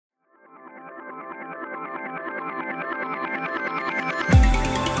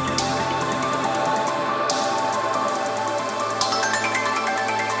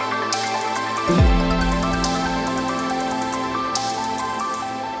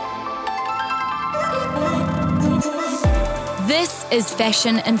This is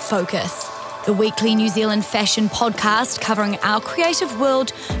Fashion in Focus, the weekly New Zealand fashion podcast covering our creative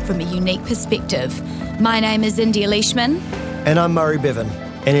world from a unique perspective. My name is India Leishman. And I'm Murray Bevan.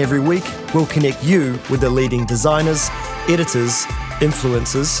 And every week, we'll connect you with the leading designers, editors,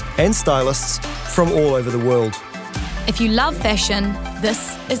 influencers, and stylists from all over the world. If you love fashion,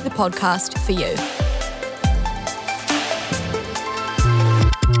 this is the podcast for you.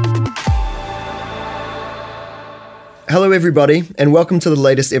 Hello everybody, and welcome to the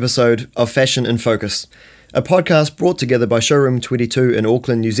latest episode of Fashion in Focus, a podcast brought together by Showroom 22 in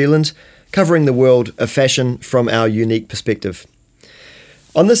Auckland, New Zealand, covering the world of fashion from our unique perspective.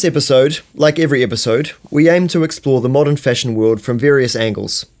 On this episode, like every episode, we aim to explore the modern fashion world from various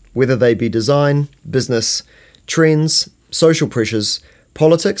angles, whether they be design, business, trends, social pressures,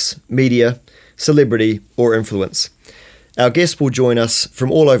 politics, media, celebrity, or influence. Our guests will join us from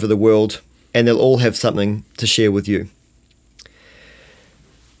all over the world, and they'll all have something to share with you.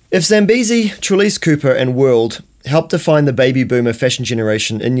 If Zambezi, Trelise Cooper and World helped define the baby boomer fashion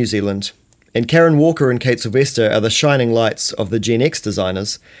generation in New Zealand, and Karen Walker and Kate Sylvester are the shining lights of the Gen X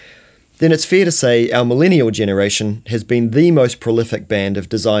designers, then it's fair to say our millennial generation has been the most prolific band of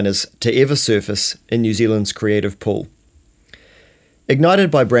designers to ever surface in New Zealand's creative pool.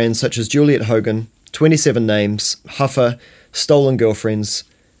 Ignited by brands such as Juliette Hogan, 27 Names, Huffer, Stolen Girlfriends,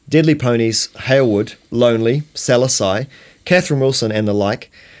 Deadly Ponies, Halewood, Lonely, Salasai, Catherine Wilson and the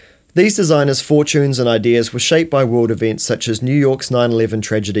like, these designers' fortunes and ideas were shaped by world events such as New York's 9/11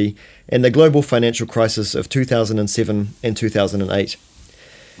 tragedy and the global financial crisis of 2007 and 2008.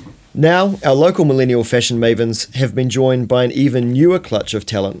 Now, our local millennial fashion mavens have been joined by an even newer clutch of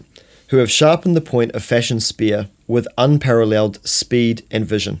talent who have sharpened the point of fashion's spear with unparalleled speed and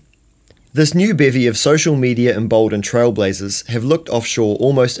vision. This new bevy of social media emboldened trailblazers have looked offshore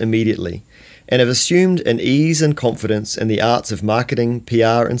almost immediately and have assumed an ease and confidence in the arts of marketing,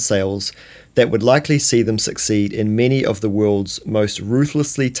 PR and sales that would likely see them succeed in many of the world's most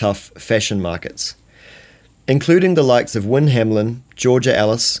ruthlessly tough fashion markets. Including the likes of Wynne Hamlin, Georgia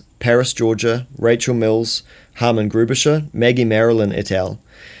Ellis, Paris Georgia, Rachel Mills, Harman Grubischer, Maggie Marilyn et al.,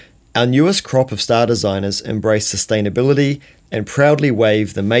 our newest crop of star designers embrace sustainability and proudly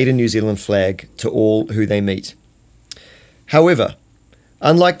wave the Made in New Zealand flag to all who they meet. However,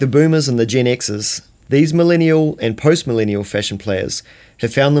 unlike the boomers and the Gen Xers, these millennial and post-millennial fashion players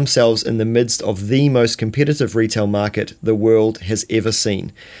have found themselves in the midst of the most competitive retail market the world has ever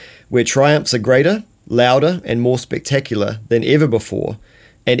seen, where triumphs are greater, louder, and more spectacular than ever before,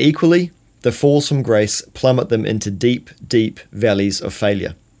 and equally, the falls from grace plummet them into deep, deep valleys of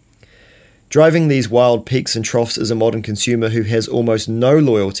failure. Driving these wild peaks and troughs is a modern consumer who has almost no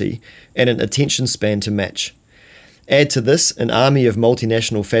loyalty and an attention span to match. Add to this an army of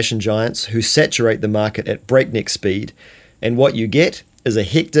multinational fashion giants who saturate the market at breakneck speed, and what you get is a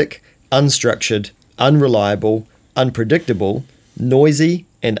hectic, unstructured, unreliable, unpredictable, noisy,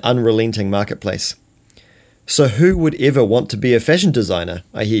 and unrelenting marketplace. So who would ever want to be a fashion designer,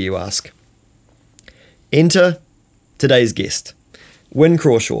 I hear you ask? Enter today's guest, Wynne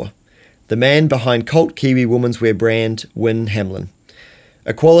Crawshaw, the man behind cult Kiwi women's wear brand Wynne Hamlin.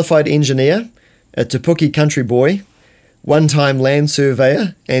 A qualified engineer, a Te Puke country boy, one-time land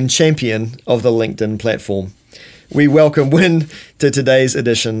surveyor, and champion of the LinkedIn platform. We welcome Wynne to today's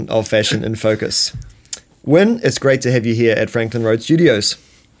edition of Fashion in Focus. Wynne, it's great to have you here at Franklin Road Studios.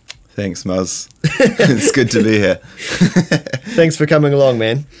 Thanks, Muzz. It's good to be here. Thanks for coming along,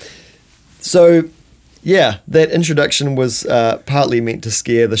 man. So, yeah, that introduction was partly meant to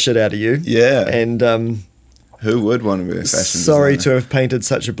scare the shit out of you. Yeah. And who would want to be a fashion sorry designer? to have painted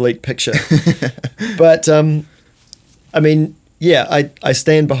such a bleak picture. But, I mean, yeah, I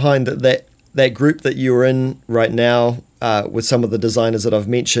stand behind that group that you're in right now with some of the designers that I've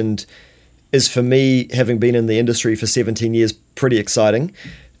mentioned is, for me, having been in the industry for 17 years, pretty exciting.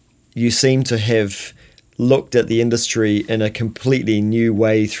 You seem to have looked at the industry in a completely new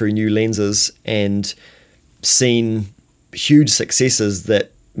way through new lenses and seen huge successes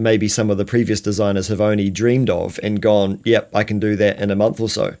that maybe some of the previous designers have only dreamed of and gone, yep, I can do that in a month or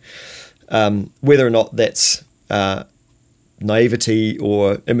so. Whether or not that's naivety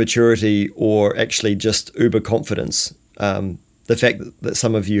or immaturity or actually just uber confidence, the fact that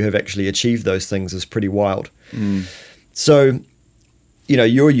some of you have actually achieved those things is pretty wild. So, you know,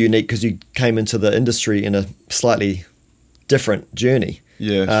 you're unique because you came into the industry in a slightly different journey.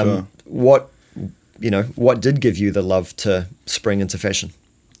 Yeah, sure. What did give you the love to spring into fashion?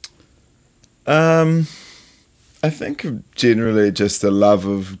 I think generally just a love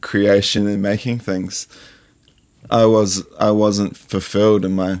of creation and making things. I wasn't fulfilled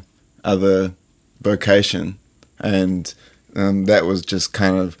in my other vocation, and That was just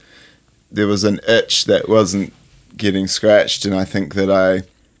kind of, there was an itch that wasn't getting scratched, and I think that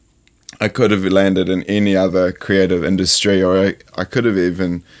I could have landed in any other creative industry, or I could have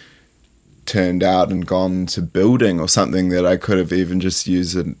even turned out and gone to building or something that I could have even just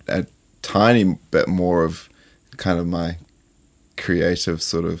used a tiny bit more of kind of my creative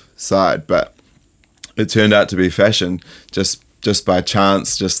sort of side. But it turned out to be fashion just by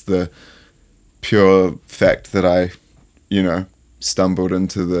chance, just the pure fact that I, stumbled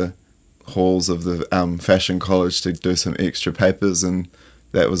into the halls of the fashion college to do some extra papers, and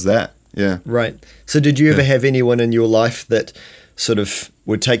that was that. Yeah. Right. So did you ever have anyone in your life that sort of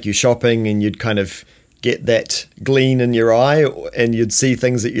would take you shopping and you'd kind of get that gleam in your eye and you'd see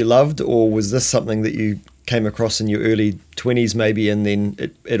things that you loved, or was this something that you came across in your early 20s maybe, and then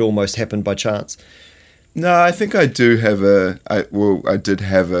it almost happened by chance? No, I think I do have I did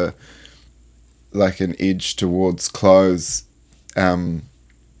have an edge towards clothes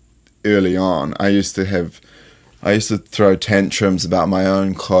early on. I used to throw tantrums about my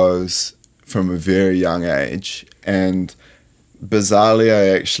own clothes from a very young age, and bizarrely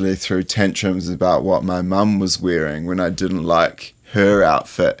I actually threw tantrums about what my mum was wearing when I didn't like her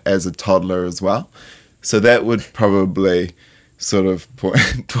outfit as a toddler as well. So that would probably sort of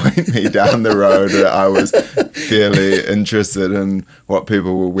point me down the road where I was fairly interested in what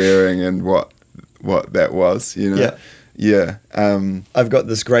people were wearing and what that was, Yeah. I've got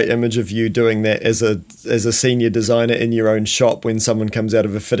this great image of you doing that as a senior designer in your own shop when someone comes out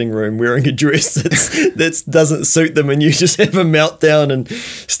of a fitting room wearing a dress that doesn't suit them, and you just have a meltdown and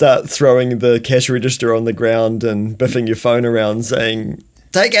start throwing the cash register on the ground and biffing your phone around saying,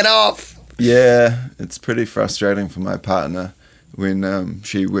 "Take it off!" Yeah, it's pretty frustrating for my partner when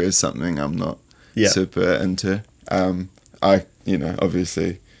she wears something I'm not super into. I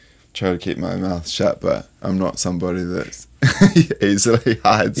obviously try to keep my mouth shut, but I'm not somebody that easily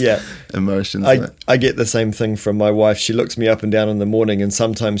hides emotions. I get the same thing from my wife. She looks me up and down in the morning, and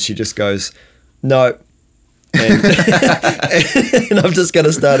sometimes she just goes, "No," and, and I'm just going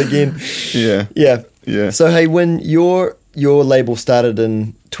to start again. Yeah. So hey, when your label started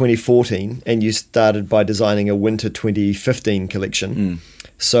in 2014, and you started by designing a winter 2015 collection,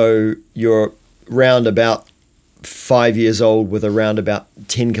 so you're round about 5 years old with around about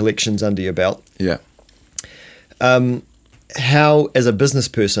 10 collections under your belt. Yeah. How, as a business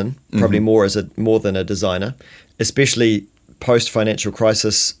person, probably more than a designer, especially post financial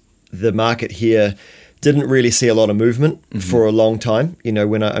crisis, the market here didn't really see a lot of movement for a long time.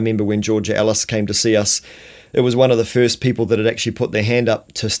 When I remember when Georgia Ellis came to see us, it was one of the first people that had actually put their hand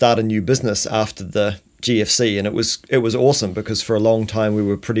up to start a new business after the GFC, and it was awesome because for a long time we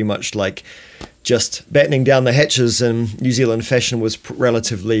were pretty much like just battening down the hatches, and New Zealand fashion was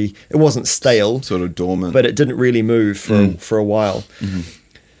relatively, it wasn't stale, sort of dormant, but it didn't really move for a while.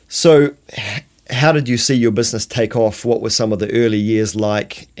 So how did you see your business take off? What were some of the early years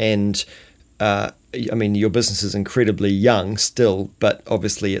like? And your business is incredibly young still, but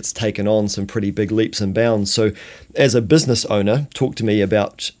obviously it's taken on some pretty big leaps and bounds. So as a business owner, talk to me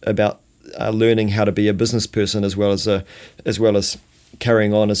about learning how to be a business person as well as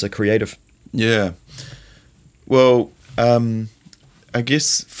carrying on as a creative. Yeah. Well, I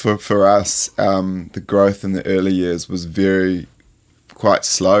guess for us, the growth in the early years was quite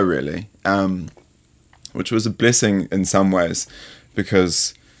slow, really, which was a blessing in some ways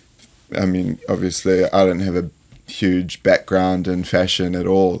because, obviously I didn't have a huge background in fashion at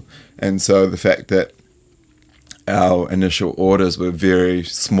all. And so the fact that our initial orders were very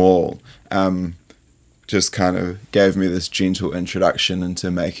small just kind of gave me this gentle introduction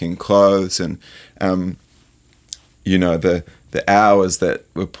into making clothes, and the hours that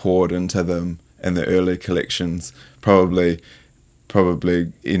were poured into them in the early collections probably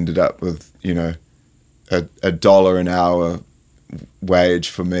ended up with $1 an hour wage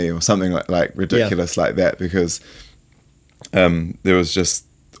for me or something like ridiculous like that, because there was just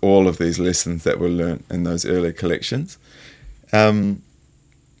all of these lessons that were learnt in those early collections.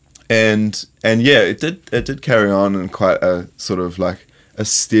 It did carry on in quite a sort of like a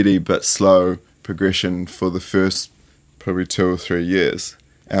steady but slow progression for the first probably 2 or 3 years.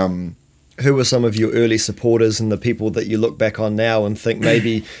 Who were some of your early supporters and the people that you look back on now and think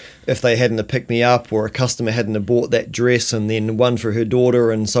maybe if they hadn't have picked me up, or a customer hadn't have bought that dress and then one for her daughter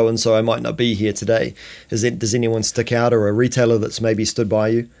and so, I might not be here today? Does anyone stick out, or a retailer that's maybe stood by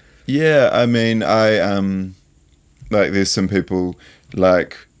you? Yeah, I there's some people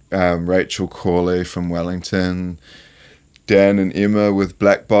like Rachel Corley from Wellington, Dan and Emma with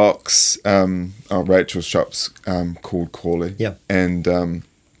Black Box. Rachel's shop's called Corley. Yeah. And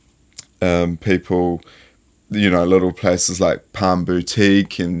people little places like Palm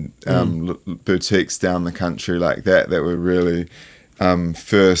Boutique and boutiques down the country like that were really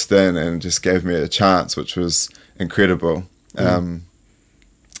first in and just gave me a chance, which was incredible.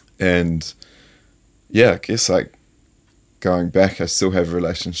 And yeah, I guess like going back, I still have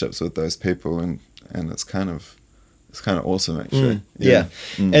relationships with those people, and it's kind of awesome actually.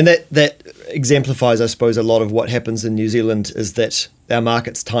 And that exemplifies, I suppose, a lot of what happens in New Zealand is that our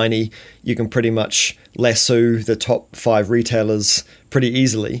market's tiny. You can pretty much lasso the top 5 retailers pretty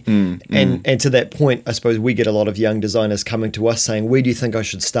easily. And to that point, I suppose we get a lot of young designers coming to us saying, where do you think I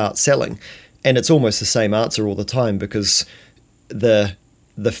should start selling? And it's almost the same answer all the time, because the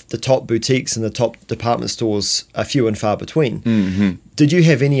top boutiques and the top department stores are few and far between. Did you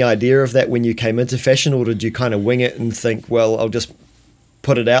have any idea of that when you came into fashion, or did you kind of wing it and think, well, I'll just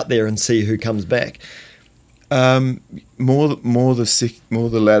put it out there and see who comes back? More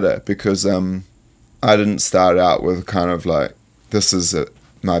the latter, because I didn't start out with kind of like, this is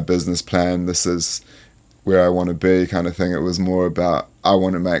my business plan, this is where I want to be kind of thing. It was more about, I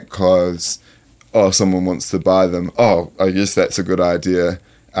want to make clothes. Oh, someone wants to buy them. Oh, I guess that's a good idea.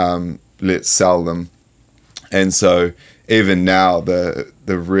 Let's sell them. And so even now, the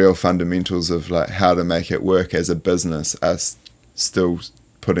real fundamentals of like how to make it work as a business are still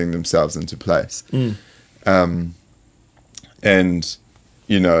putting themselves into place. And I'm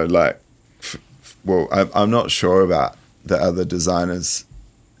not sure about the other designers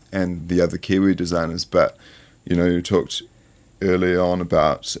and the other Kiwi designers, but you talked early on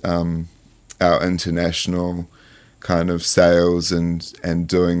about our international kind of sales and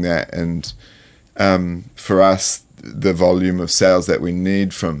doing that, and for us the volume of sales that we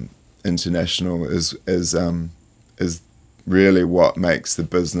need from international is really what makes the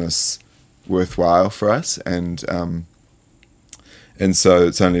business worthwhile for us, and so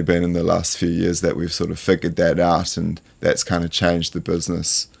it's only been in the last few years that we've sort of figured that out, and that's kind of changed the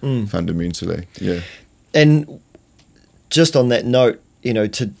business fundamentally. And just on that note,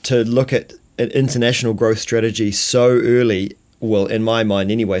 to look at an international growth strategy so early, well, in my mind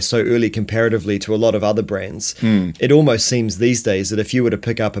anyway, so early comparatively to a lot of other brands, it almost seems these days that if you were to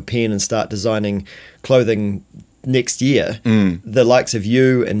pick up a pen and start designing clothing next year, the likes of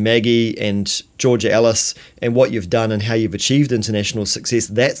you and Maggie and Georgia Ellis and what you've done and how you've achieved international success,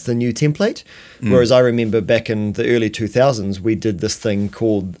 that's the new template. Whereas I remember back in the early 2000s, we did this thing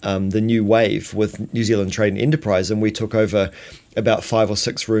called the New Wave with New Zealand Trade and Enterprise, and we took over about 5 or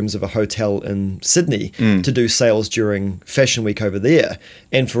 6 rooms of a hotel in Sydney to do sales during Fashion Week over there.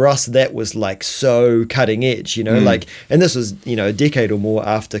 And for us, that was like so cutting edge, and this was, a decade or more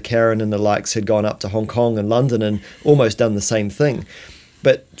after Karen and the likes had gone up to Hong Kong and London and almost done the same thing.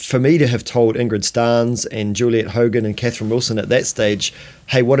 But for me to have told Ingrid Starnes and Juliette Hogan and Catherine Wilson at that stage,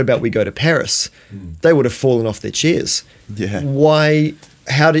 hey, what about we go to Paris? They would have fallen off their chairs. Yeah. Why?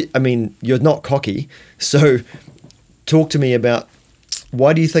 You're not cocky, so talk to me about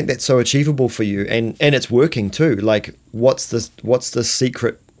why do you think that's so achievable for you, and it's working too? Like, what's the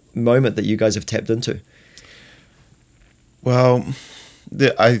secret moment that you guys have tapped into? Well,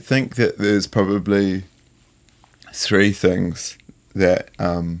 I think that there's probably 3 things that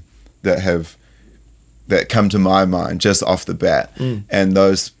come to my mind just off the bat, and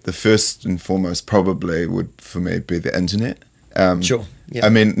the first and foremost probably would for me be the internet. Sure. Yeah. I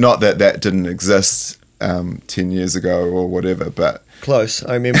mean, not that didn't exist 10 years ago or whatever, but close.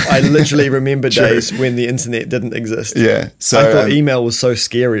 I literally remember days when the internet didn't exist. Yeah. So I thought email was so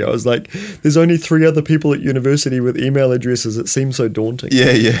scary. I was like, there's only 3 other people at university with email addresses. It seems so daunting.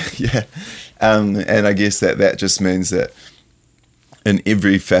 Yeah. And I guess that just means that in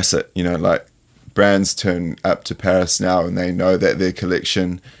every facet, like brands turn up to Paris now and they know that their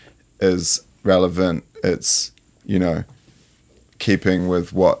collection is relevant. It's, keeping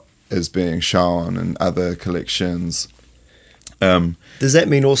with what is being shown in other collections. Does that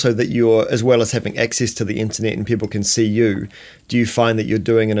mean also that you're, as well as having access to the internet and people can see you, do you find that you're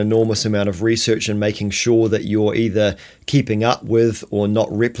doing an enormous amount of research and making sure that you're either keeping up with or not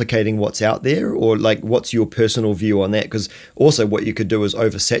replicating what's out there? Or like, what's your personal view on that? Because also what you could do is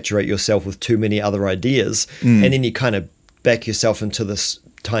oversaturate yourself with too many other ideas, and then you kind of back yourself into this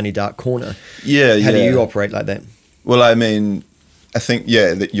tiny dark corner. Yeah. How do you operate like that? Well, I think,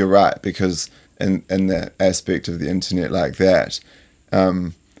 that you're right, because in that aspect of the internet like that,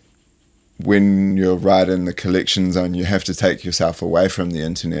 when you're right in the collection zone, you have to take yourself away from the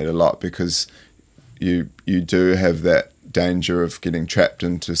internet a lot, because you do have that danger of getting trapped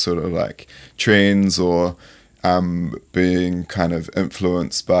into sort of like trends or being kind of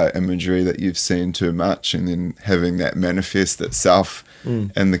influenced by imagery that you've seen too much, and then having that manifest itself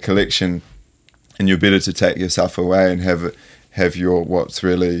in the collection. and you're better to take yourself away and have your what's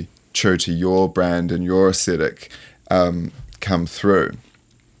really true to your brand and your aesthetic come through.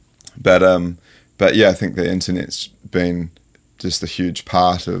 But yeah, I think the internet's been just a huge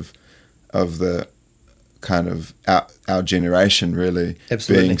part of the kind of our generation really.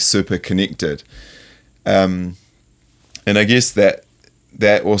 Absolutely. Being super connected. And I guess that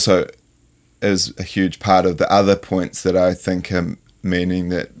also is a huge part of the other points that I think are meaning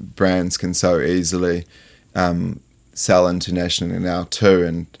that brands can so easily sell internationally now too.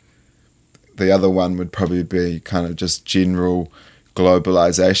 And the other one would probably be kind of just general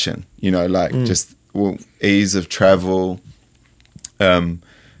globalization, just ease of travel. I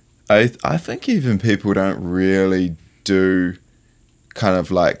think even people don't really do kind of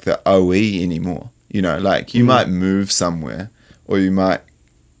like the OE anymore. You might move somewhere, or you might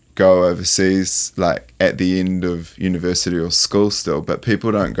go overseas like at the end of university or school still, but people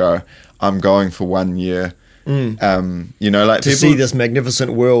don't go, I'm going for 1 year. To see this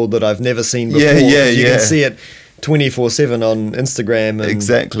magnificent world that I've never seen before. You can see it 24/7 on Instagram.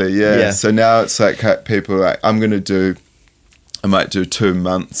 Exactly. Yeah. So now it's like people are like, I might do 2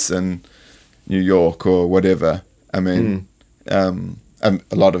 months in New York or whatever. I mean,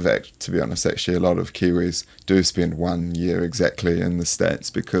 a lot of to be honest, actually, a lot of Kiwis do spend 1 year exactly in the States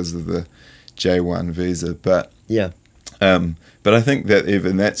because of the J1 visa. But I think that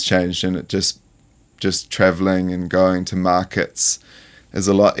even that's changed, and it just traveling and going to markets is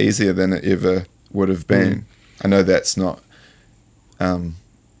a lot easier than it ever would have been. I know that's not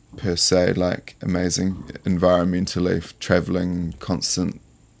per se like amazing environmentally, traveling, constant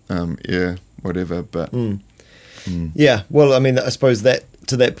air, whatever, but yeah, well, I mean, I suppose that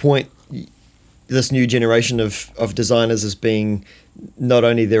to that point, this new generation of designers is being not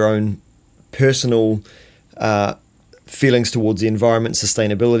only their own personal feelings towards the environment,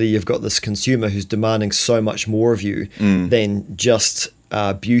 sustainability. You've got this consumer who's demanding so much more of you than just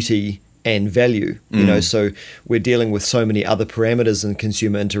beauty and value. So we're dealing with so many other parameters in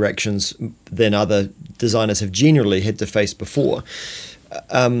consumer interactions than other designers have generally had to face before.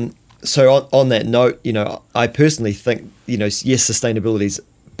 So on that note, I personally think, yes, sustainability is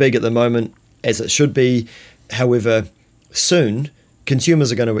big at the moment, as it should be. However, soon consumers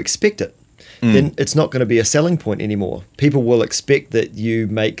are going to expect it. Then it's not going to be a selling point anymore. People will expect that you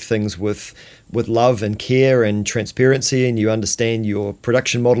make things with love and care and transparency, and you understand your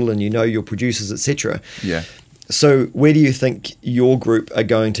production model and your producers, etc. Yeah. So where do you think your group are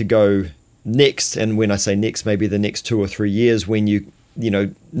going to go next? And when I say next, maybe the next 2 or 3 years, when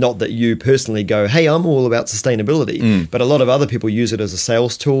not that you personally go, hey, I'm all about sustainability, but a lot of other people use it as a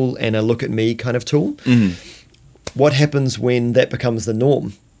sales tool and a look at me kind of tool. What happens when that becomes the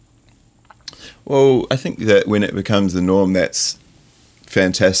norm? Well, I think that when it becomes the norm, that's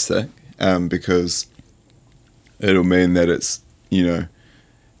fantastic, because it'll mean that it's,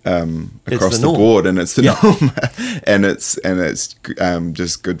 across the board, and it's the norm, and it's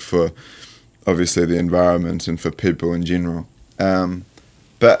just good for obviously the environment and for people in general.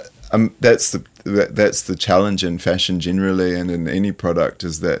 But that's the challenge in fashion generally, and in any product,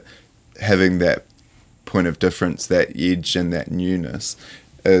 is that having that point of difference, that edge, and that newness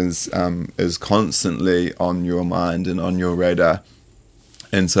is constantly on your mind and on your radar.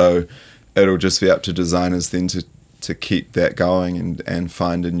 And so it'll just be up to designers then to keep that going and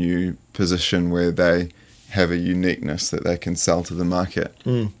find a new position where they have a uniqueness that they can sell to the market.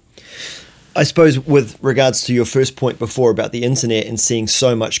 I suppose with regards to your first point before about the internet and seeing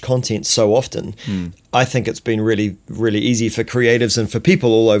so much content so often, I think it's been really, really easy for creatives and for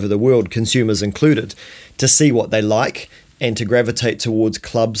people all over the world, consumers included, to see what they like and to gravitate towards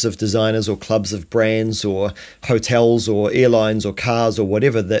clubs of designers or clubs of brands or hotels or airlines or cars or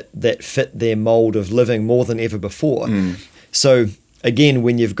whatever that fit their mold of living more than ever before. So again,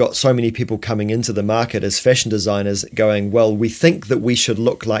 when you've got so many people coming into the market as fashion designers going, well, we think that we should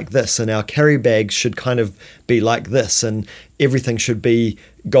look like this, and our carry bags should kind of be like this, and everything should be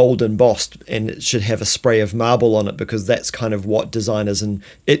gold embossed, and it should have a spray of marble on it because that's kind of what designers and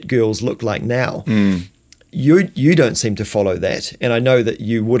it girls look like now. You don't seem to follow that, and I know that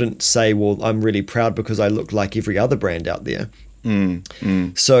you wouldn't say, well, I'm really proud because I look like every other brand out there.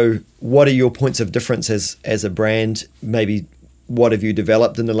 So what are your points of difference as a brand? Maybe what have you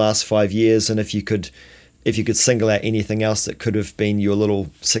developed in the last 5 years, and if you could single out anything else that could have been your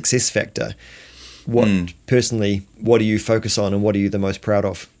little success factor, what do you focus on, and what are you the most proud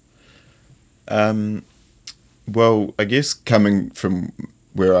of? Well, I guess coming from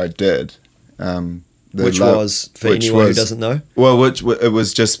where I did, which was anyone who doesn't know? Well, it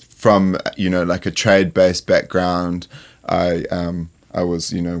was just from like a trade-based background. I I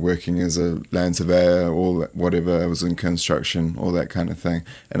was, working as a land surveyor or whatever. I was in construction, all that kind of thing.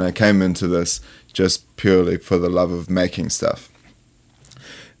 And I came into this just purely for the love of making stuff.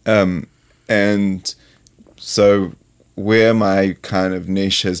 And so where my kind of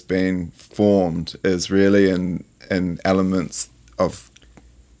niche has been formed is really in elements of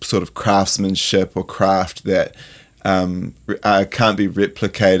sort of craftsmanship or craft that can't be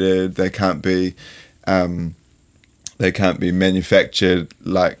replicated. They can't be manufactured,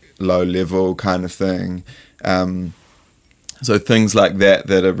 like low level kind of thing. So things like that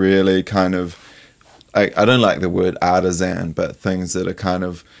are really kind of, I don't like the word artisan, but things that are kind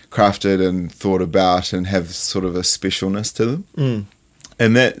of crafted and thought about and have sort of a specialness to them.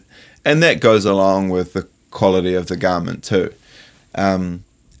 And that goes along with the quality of the garment too.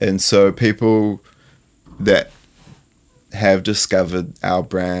 And so people that have discovered our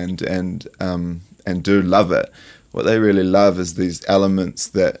brand and do love it, what they really love is these elements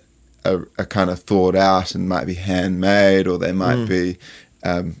that are kind of thought out and might be handmade, or they might be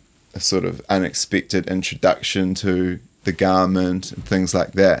a sort of unexpected introduction to the garment and things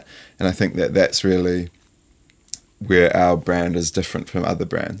like that. And I think that that's really where our brand is different from other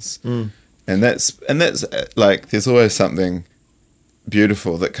brands. And that's like, there's always something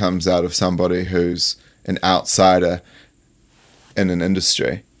beautiful that comes out of somebody who's an outsider in an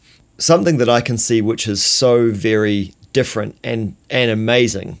industry. Something that I can see which is so very different and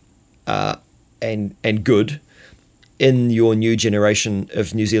amazing and good in your new generation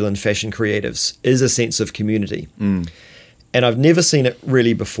of New Zealand fashion creatives is a sense of community. And I've never seen it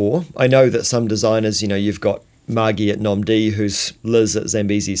really before. I know that some designers, you've got Margie at Nom D, who's Liz at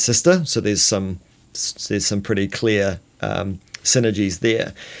Zambezi's sister, so there's some pretty clear synergies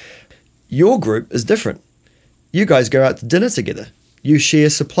there. Your group is different. You guys go out to dinner together. You share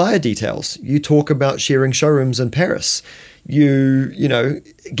supplier details. You talk about sharing showrooms in Paris. You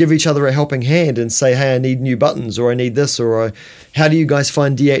give each other a helping hand and say, hey, I need new buttons, or I need this, or how do you guys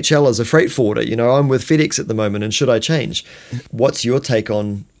find DHL as a freight forwarder? I'm with FedEx at the moment, and should I change? What's your take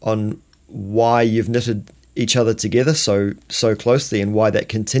on why you've knitted each other together so closely, and why that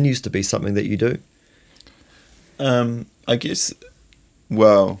continues to be something that you do? I guess,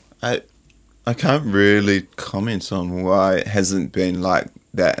 well, I can't really comment on why it hasn't been like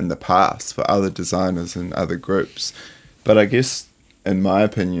that in the past for other designers and other groups. But I guess, in my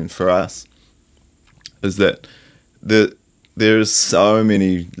opinion, for us, is that there's so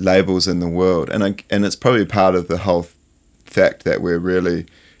many labels in the world, and it's probably part of the whole fact that we're really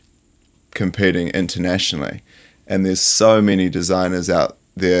competing internationally. And there's so many designers out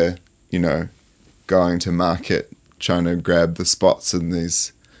there, going to market, trying to grab the spots in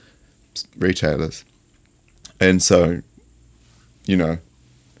these retailers. And so, the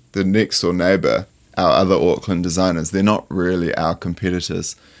next door neighbour, our other Auckland designers, they're not really our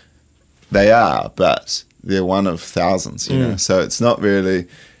competitors. They are, but they're one of thousands, so it's not really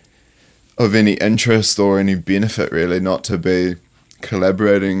of any interest or any benefit really not to be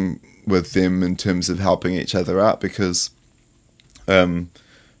collaborating with them in terms of helping each other out, because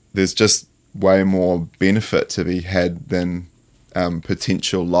there's just way more benefit to be had than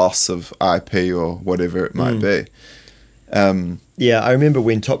potential loss of IP or whatever it might be. Yeah, I remember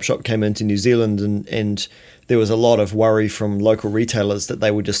when Topshop came into New Zealand and there was a lot of worry from local retailers that they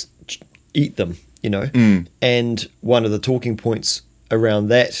would just eat them, And one of the talking points around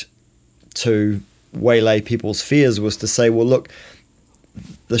that to waylay people's fears was to say, well, look,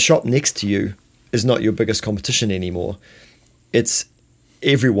 the shop next to you is not your biggest competition anymore. It's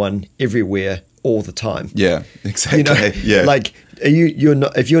everyone, everywhere, all the time. Yeah, exactly. Yeah. Like you're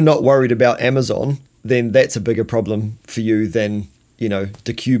not, if you're not worried about Amazon, then that's a bigger problem for you than,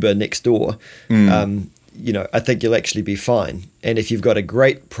 Dacuba next door. I think you'll actually be fine. And if you've got a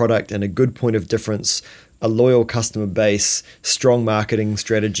great product and a good point of difference, a loyal customer base, strong marketing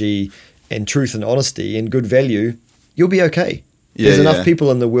strategy, and truth and honesty and good value, you'll be okay. There's enough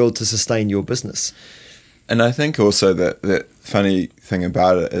people in the world to sustain your business. And I think also that funny thing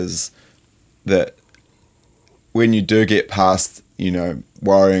about it is that when you do get past,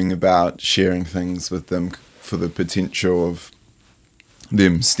 worrying about sharing things with them for the potential of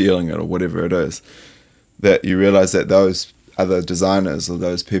them stealing it or whatever it is, that you realize that those other designers or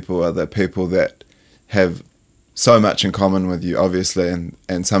those people are the people that have so much in common with you, obviously,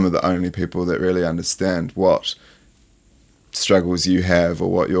 and some of the only people that really understand what struggles you have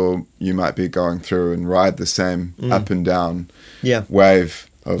or what you might be going through, and ride the same up and down wave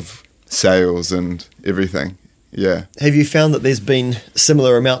of sales and everything. Yeah. Have you found that there's been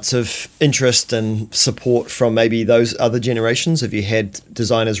similar amounts of interest and support from maybe those other generations? Have you had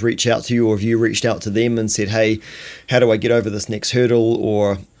designers reach out to you, or have you reached out to them and said, hey, how do I get over this next hurdle?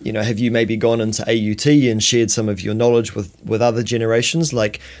 Or, have you maybe gone into AUT and shared some of your knowledge with other generations?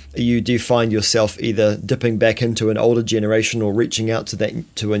 Like, do you find yourself either dipping back into an older generation or reaching out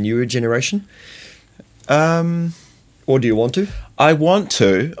to a newer generation? Or do you want to? I want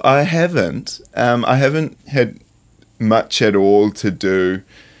to. I haven't. I haven't had much at all to do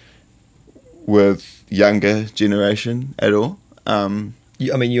with younger generation at all.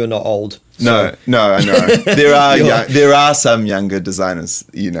 You're not old. So. No, I know. There are some younger designers,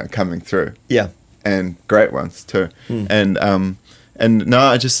 coming through. Yeah. And great ones too. And no,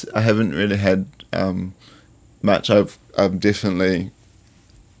 I haven't really had much. I'm definitely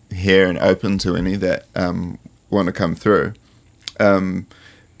here and open to any that want to come through.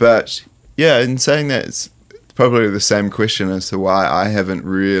 But yeah, in saying that, it's probably the same question as to why I haven't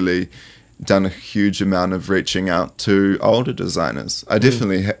really done a huge amount of reaching out to older designers. I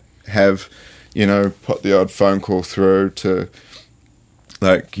definitely have, put the odd phone call through to,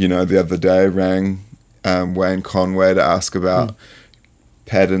 like, the other day rang Wayne Conway to ask about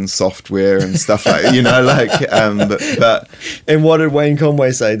pattern software and stuff like, but. And what did Wayne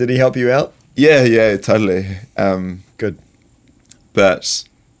Conway say? Did he help you out? Yeah, totally. Good. But,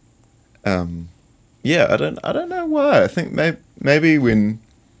 I don't know why. I think maybe when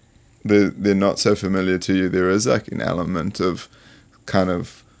they're not so familiar to you, there is like an element of kind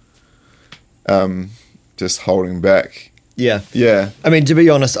of just holding back. Yeah. Yeah. I mean, to be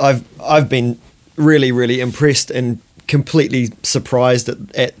honest, I've been really, really impressed and completely surprised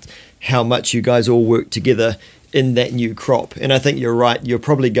at how much you guys all work together in that new crop. And I think you're right. You're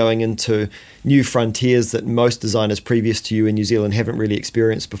probably going into new frontiers that most designers previous to you in New Zealand haven't really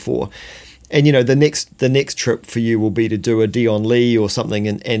experienced before. And, the next trip for you will be to do a Dion Lee or something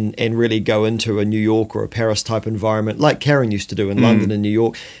and really go into a New York or a Paris type environment like Karen used to do in London and New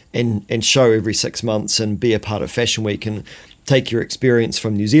York and show every 6 months and be a part of Fashion Week and take your experience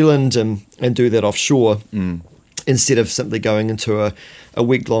from New Zealand and do that offshore. Instead of simply going into a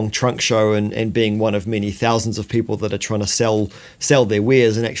week-long trunk show and being one of many thousands of people that are trying to sell their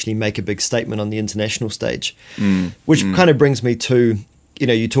wares and actually make a big statement on the international stage. Which kind of brings me to,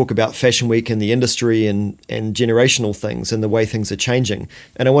 you talk about Fashion Week and the industry and generational things and the way things are changing.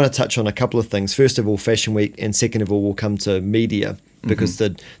 And I want to touch on a couple of things. First of all, Fashion Week, and second of all, we'll come to media, because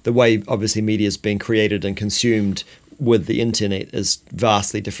the way obviously media is being created and consumed with the internet is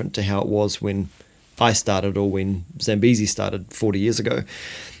vastly different to how it was when I started or when Zambezi started 40 years ago.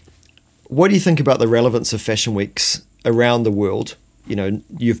 What do you think about the relevance of Fashion Weeks around the world?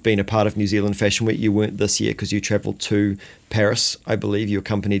 You've been a part of New Zealand Fashion Week. You weren't this year because you travelled to Paris, I believe your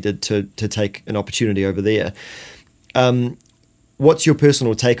company did, to take an opportunity over there. What's your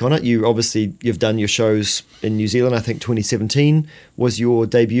personal take on it? You've done your shows in New Zealand. I think 2017 was your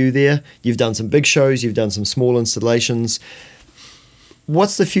debut there. You've done some big shows. You've done some small installations.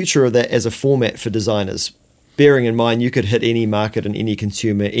 What's the future of that as a format for designers? Bearing in mind you could hit any market and any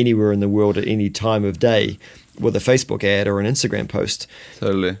consumer anywhere in the world at any time of day with a Facebook ad or an Instagram post.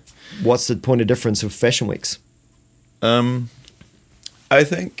 Totally. What's the point of difference of Fashion Weeks? I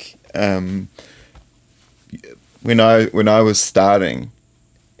think when I was starting,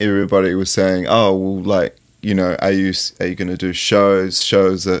 everybody was saying, "Oh, well, like, are you going to do shows?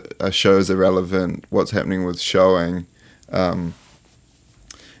 Shows are relevant. What's happening with showing?"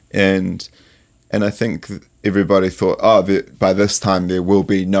 And I think everybody thought, by this time there will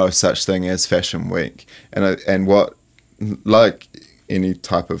be no such thing as Fashion Week. And what, like any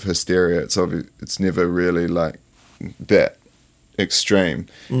type of hysteria, it's never really like that extreme.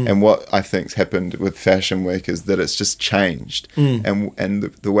 And what I think's happened with Fashion Week is that it's just changed.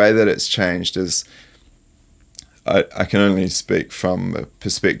 And the way that it's changed is, I can only speak from the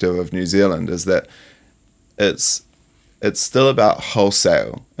perspective of New Zealand, is that it's still about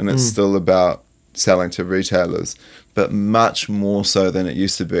wholesale and it's still about selling to retailers, but much more so than it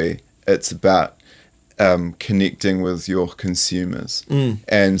used to be. It's about connecting with your consumers.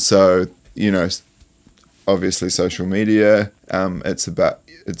 And so, obviously social media, it's about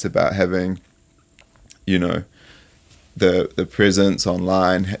having, the presence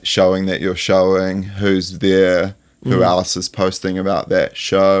online, showing that you're showing, who's there, who else is posting about that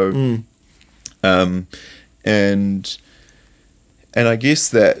show. And I guess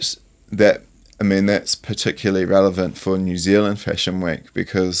that's particularly relevant for New Zealand Fashion Week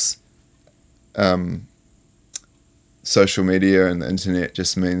because social media and the internet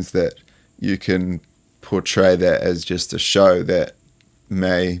just means that you can portray that as just a show that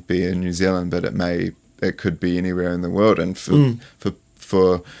may be in New Zealand, but it may it could be anywhere in the world, and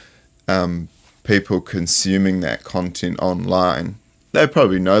for people consuming that content online, they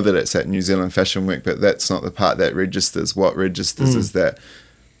probably know that it's at New Zealand Fashion Week, but that's not the part that registers. What registers is that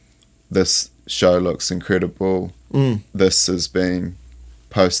this show looks incredible. This is being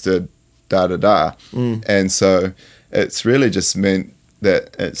posted, and so it's really just meant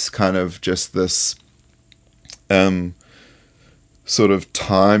that it's kind of just this sort of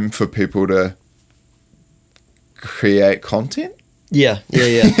time for people to create content. Yeah.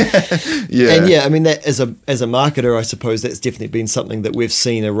 Yeah. And yeah, I mean, that as a marketer, I suppose that's definitely been something that we've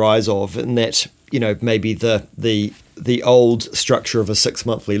seen a rise of, and that, you know, maybe the old structure of a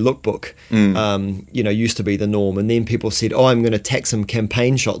 6-monthly lookbook, you know, used to be the norm, and then people said, oh, I'm going to tack some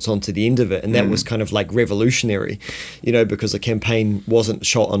campaign shots onto the end of it, and that was kind of like revolutionary, you know, because a campaign wasn't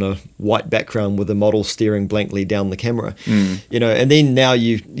shot on a white background with a model staring blankly down the camera, you know, and then now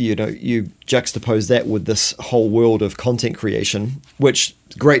you juxtapose that with this whole world of content creation, which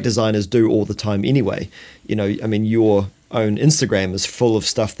great designers do all the time anyway. You know, I mean, your own Instagram is full of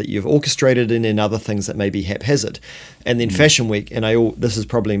stuff that you've orchestrated and other things that may be haphazard. And then Fashion Week, and this is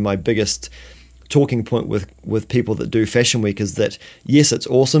probably my biggest talking point with people that do Fashion Week, is that yes, it's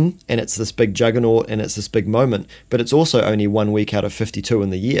awesome and it's this big juggernaut and it's this big moment, but it's also only 1 week out of 52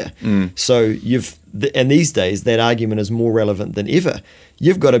 in the year. So and these days that argument is more relevant than ever.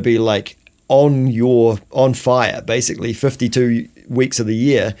 You've got to be like on fire basically 52 weeks of the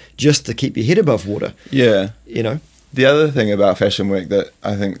year just to keep your head above water. Yeah. You know? The other thing about Fashion Week that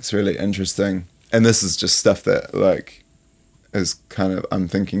I think is really interesting, and this is just stuff that like is kind of I'm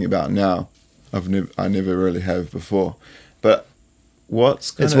thinking about now, I never really have before, but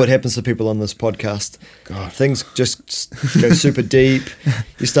it's what happens to people on this podcast. God, things just go super deep.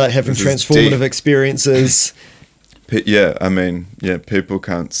 You start having transformative experiences. Yeah, I mean, people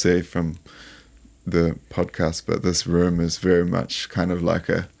can't see from the podcast, but this room is very much kind of like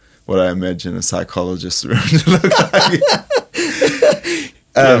what I imagine a psychologist's room to look like.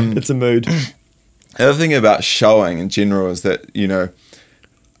 It's a mood. The other thing about showing in general is that, you know,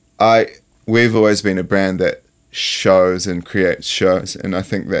 we've always been a brand that shows and creates shows, and I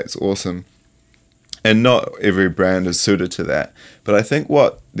think that's awesome. And not every brand is suited to that. But I think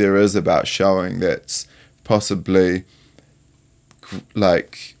what there is about showing that's possibly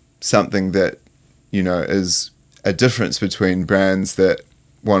like something that, you know, is a difference between brands that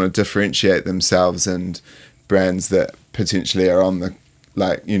want to differentiate themselves and brands that potentially are on the,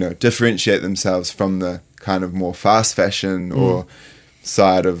 like, you know, differentiate themselves from the kind of more fast fashion or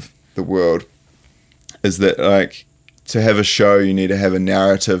side of the world, is that like to have a show you need to have a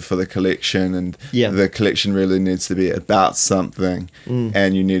narrative for the collection, and the collection really needs to be about something,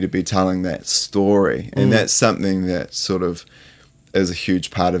 and you need to be telling that story, and that's something that sort of is a huge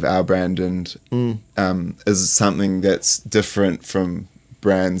part of our brand, and is something that's different from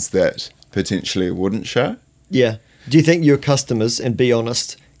brands that potentially wouldn't show. Yeah. Do you think your customers, and be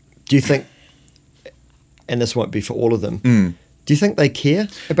honest, do you think, and this won't be for all of them, do you think they care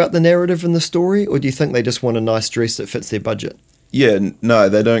about the narrative and the story, or do you think they just want a nice dress that fits their budget? Yeah, no,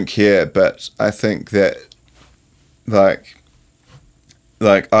 they don't care, but I think that like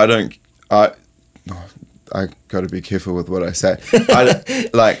I got to be careful with what I say.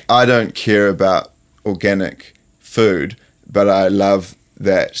 I don't care about organic food, but I love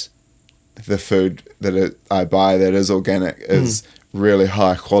that the food that I buy that is organic is really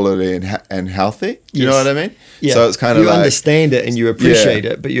high quality and healthy. You know what I mean? Yeah. So it's kind of you like, understand it and you appreciate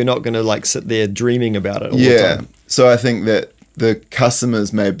it, but you're not going to like sit there dreaming about it all the time. So I think that the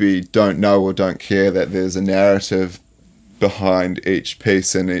customers maybe don't know or don't care that there's a narrative behind each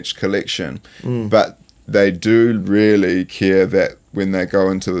piece in each collection, but they do really care that when they go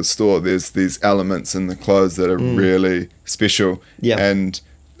into the store, there's these elements in the clothes that are really special, and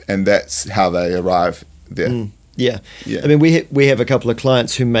that's how they arrive there. Yeah. I mean, we have a couple of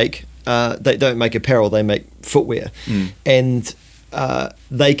clients who make they don't make apparel, they make footwear, and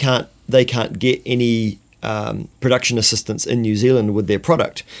they can't get any production assistance in New Zealand with their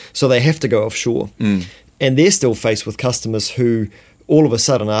product, so they have to go offshore, and they're still faced with customers who all of a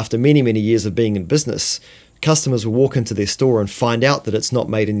sudden, after many, many years of being in business, customers will walk into their store and find out that it's not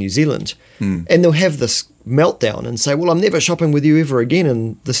made in New Zealand. And they'll have this meltdown and say, well, I'm never shopping with you ever again.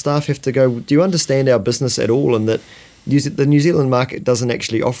 And the staff have to go, do you understand our business at all? And that the New Zealand market doesn't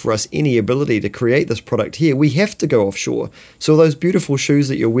actually offer us any ability to create this product here. We have to go offshore. So those beautiful shoes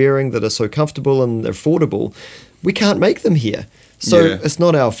that you're wearing that are so comfortable and affordable, we can't make them here. So it's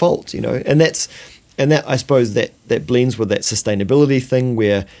not our fault, you know. And that I suppose that blends with that sustainability thing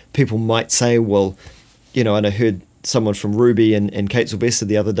where people might say, well, you know, and I heard someone from Ruby and Kate Sylvester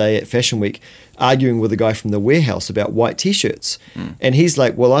the other day at Fashion Week arguing with a guy from the warehouse about white T-shirts. And he's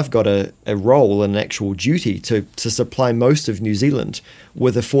like, well, I've got a role and an actual duty to supply most of New Zealand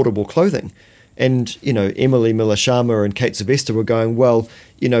with affordable clothing. And, you know, Emily Miller-Sharma and Kate Sylvester were going, well,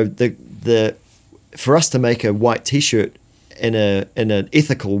 you know, the for us to make a white T-shirt in an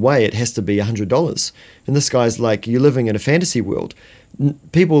ethical way, it has to be $100. And this guy's like, you're living in a fantasy world.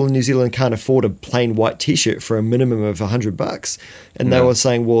 People in New Zealand can't afford a plain white T-shirt for a minimum of $100. And they were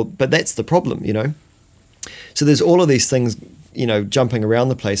saying, well, but that's the problem, you know. So there's all of these things, you know, jumping around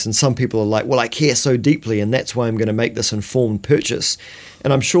the place, and some people are like, well, I care so deeply, and that's why I'm going to make this informed purchase.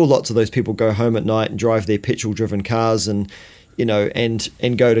 And I'm sure lots of those people go home at night and drive their petrol-driven cars, and you know, and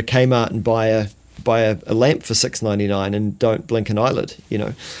go to Kmart and buy a lamp for $6.99 and don't blink an eyelid, you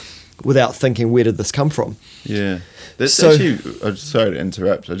know, without thinking, where did this come from? Yeah, that's actually. I'm sorry to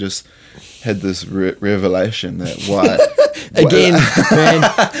interrupt. I just had this revelation that why. Again, man,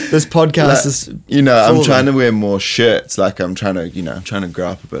 this podcast is. You know, I'm trying to wear more shirts. Like I'm trying to grow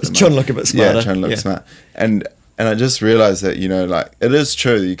up a bit. Trying to look a bit smarter. Yeah, trying to look smart. And I just realized that, you know, like it is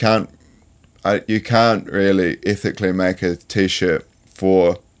true. You can't really ethically make a T-shirt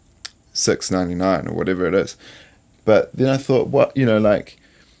for $6.99 or whatever it is. But then I thought, what, you know, like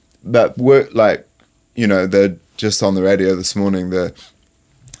that work, like, you know, they're just on the radio this morning.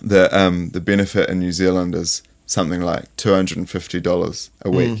 The benefit in New Zealand is something like $250 a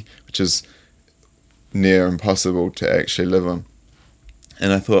week, which is near impossible to actually live on.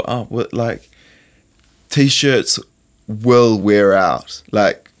 And I thought, oh, what, like T-shirts will wear out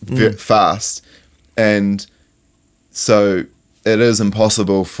like fast, and so it is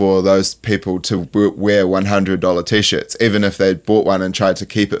impossible for those people to wear $100 T-shirts, even if they bought one and tried to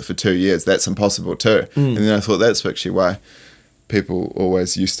keep it for 2 years. That's impossible too. And then I thought that's actually why people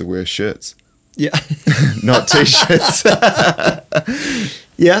always used to wear shirts. Yeah. Not T-shirts.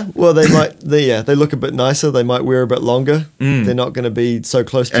 Yeah, well, they look a bit nicer. They might wear a bit longer. They're not going to be so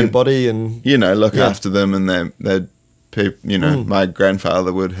close to your body, and you know, look after them. And they you know, my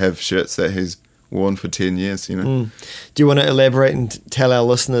grandfather would have shirts that he's worn for 10 years. You know. Do you want to elaborate and tell our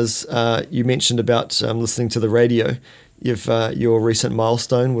listeners? You mentioned about listening to the radio. You've your recent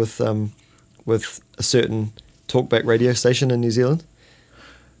milestone with a certain talkback radio station in New Zealand.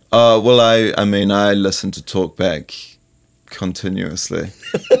 Well, I mean, I listen to talkback continuously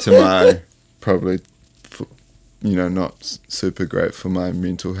to my probably, you know, not super great for my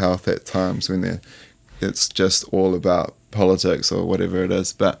mental health at times when it's just all about politics or whatever it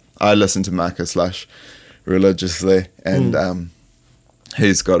is. But I listen to Marcus Lush religiously, and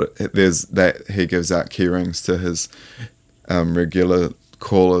he's got he gives out key rings to his regular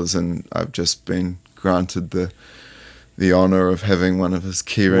callers, and I've just been granted the honour of having one of his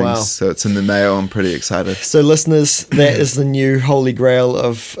key rings. Wow. So it's in the mail. I'm pretty excited. So listeners, that is the new holy grail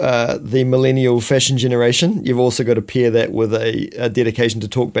of the millennial fashion generation. You've also got to pair that with a dedication to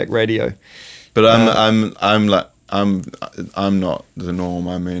talkback radio. But I'm not the norm.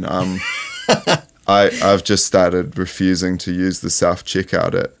 I mean, I've just started refusing to use the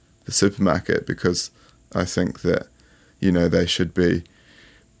self-checkout at the supermarket because I think that, you know, they should be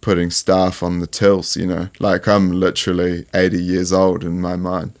putting staff on the tills, you know, like I'm literally 80 years old in my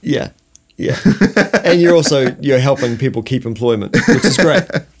mind. Yeah. And you're helping people keep employment, which is great.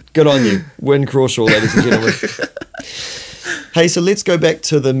 Good on you. Win Crawshaw, ladies and gentlemen. Hey, so let's go back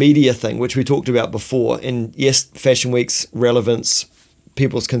to the media thing, which we talked about before. And yes, Fashion Week's relevance,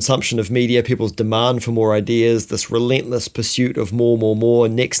 people's consumption of media, people's demand for more ideas, this relentless pursuit of more,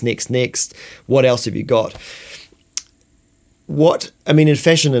 next. What else have you got? In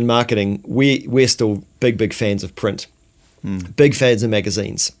fashion and marketing, we're still big fans of print, big fans of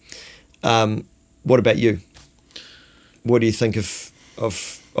magazines. What about you? What do you think of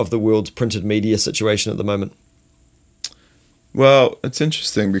the world's printed media situation at the moment? Well, it's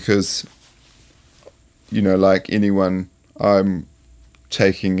interesting because, you know, like anyone, I'm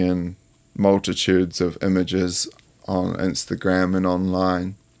taking in multitudes of images on Instagram and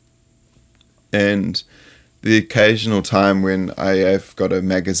online, and the occasional time when I have got a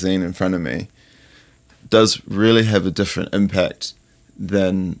magazine in front of me does really have a different impact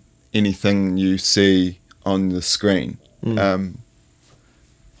than anything you see on the screen.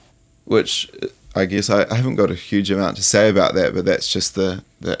 Which I guess I haven't got a huge amount to say about that, but that's just the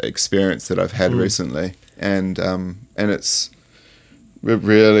experience that I've had recently. And it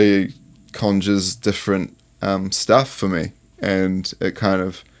really conjures different stuff for me. And it kind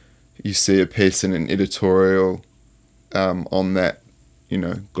of, you see a piece in an editorial on that, you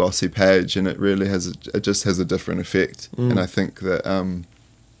know, glossy page, and it really just has a different effect. And I think that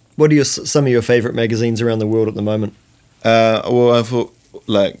What are some of your favourite magazines around the world at the moment? Well, I've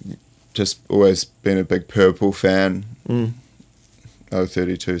like just always been a big Purple fan.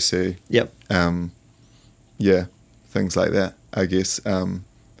 032C. Yep. Yeah, things like that, I guess.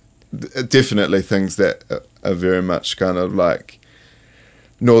 Definitely things that are very much kind of like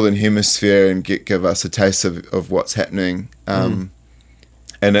Northern Hemisphere and give us a taste of what's happening. And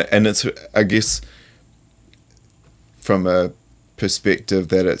it's, I guess, from a perspective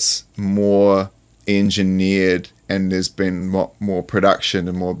that it's more engineered and there's been more production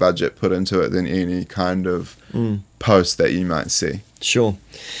and more budget put into it than any kind of post that you might see. Sure.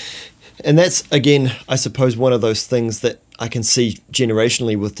 And that's, again, I suppose one of those things that I can see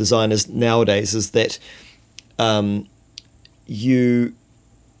generationally with designers nowadays is that you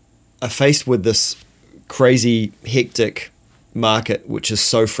are faced with this crazy, hectic market, which is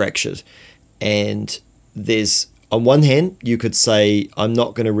so fractured. And there's, on one hand, you could say, I'm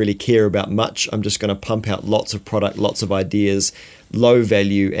not going to really care about much. I'm just going to pump out lots of product, lots of ideas, low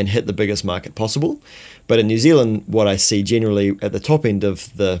value, and hit the biggest market possible. But in New Zealand, what I see generally at the top end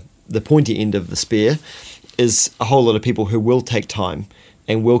of the pointy end of the spear is a whole lot of people who will take time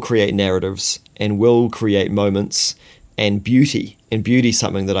and will create narratives and will create moments and beauty. And beauty is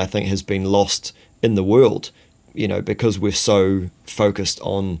something that I think has been lost in the world, you know, because we're so focused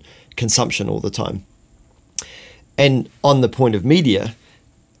on consumption all the time. And on the point of media,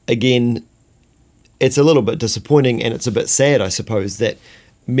 again, it's a little bit disappointing and it's a bit sad, I suppose, that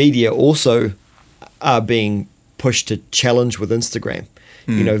media also are being pushed to challenge with Instagram.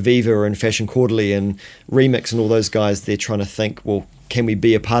 You know, Viva and Fashion Quarterly and Remix and all those guys, they're trying to think, well, can we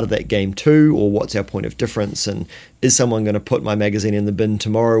be a part of that game too? Or what's our point of difference? And is someone going to put my magazine in the bin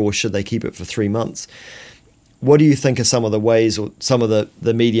tomorrow, or should they keep it for 3 months? What do you think are some of the ways, or some of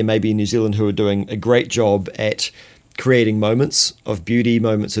the media maybe in New Zealand who are doing a great job at creating moments of beauty,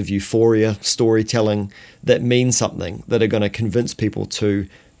 moments of euphoria, storytelling that mean something, that are going to convince people to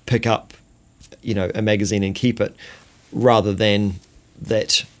pick up, you know, a magazine and keep it, rather than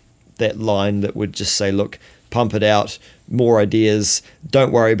that line that would just say, look, pump it out, more ideas,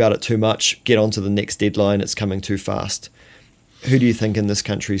 don't worry about it too much, get on to the next deadline, it's coming too fast. Who do you think in this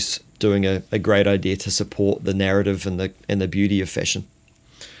country's doing a great idea to support the narrative and the beauty of fashion?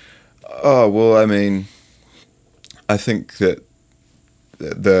 Oh, well, I mean, I think that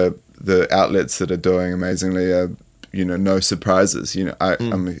the outlets that are doing amazingly are, you know, No Surprises. You know,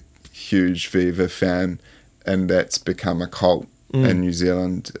 I'm a huge Viva fan, and that's become a cult in New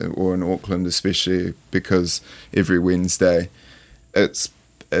Zealand, or in Auckland especially, because every Wednesday it's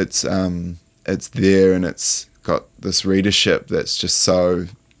there and it's got this readership that's just so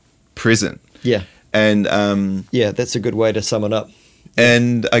present. Yeah. And yeah, that's a good way to sum it up.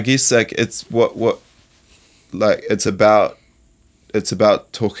 And I guess like it's what like it's about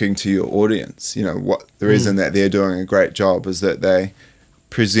talking to your audience. You know, what the reason that they're doing a great job is that they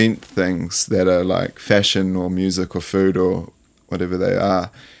present things that are like fashion or music or food or whatever they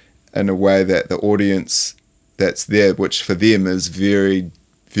are, in a way that the audience that's there, which for them is very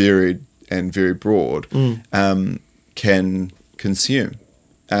varied and very broad, can consume.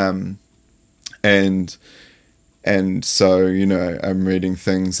 And so, you know, I'm reading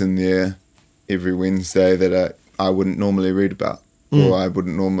things in there every Wednesday that I wouldn't normally read about, or I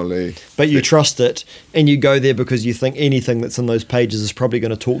wouldn't normally... But you trust it, and you go there because you think anything that's in those pages is probably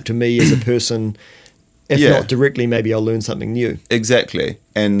going to talk to me as a person. If not directly, maybe I'll learn something new. Exactly.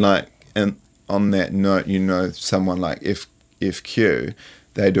 And like, and on that note, you know, someone like FQ,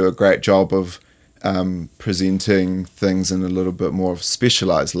 they do a great job of presenting things in a little bit more of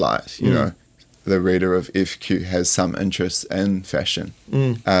specialized light. You know, the reader of FQ has some interest in fashion.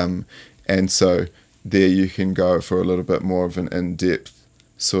 And so there you can go for a little bit more of an in-depth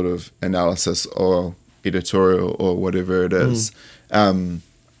sort of analysis or editorial or whatever it is.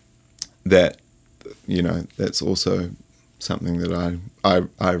 That, you know, that's also something that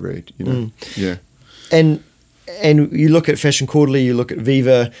I read, you know. Yeah. And you look at Fashion Quarterly, you look at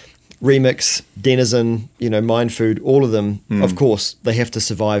Viva, Remix, Denizen, you know, Mind Food, all of them, of course, they have to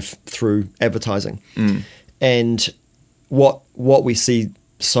survive through advertising. And what we see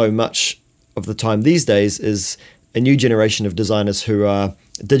so much of the time these days is a new generation of designers who are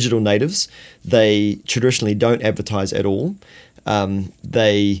digital natives. They traditionally don't advertise at all.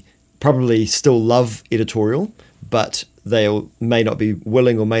 They probably still love editorial, but they may not be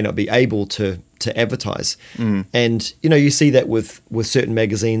willing or may not be able to advertise. And, you know, you see that with certain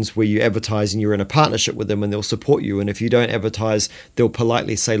magazines where you advertise and you're in a partnership with them and they'll support you. And if you don't advertise, they'll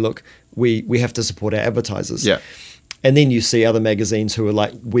politely say, look, we have to support our advertisers. Yeah. And then you see other magazines who are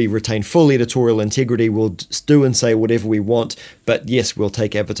like, we retain full editorial integrity, we'll do and say whatever we want, but yes, we'll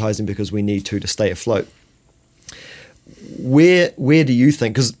take advertising because we need to stay afloat. Where do you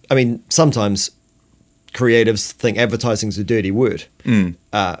think, because I mean, sometimes creatives think advertising's a dirty word,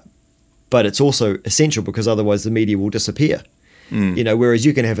 but it's also essential because otherwise the media will disappear. Whereas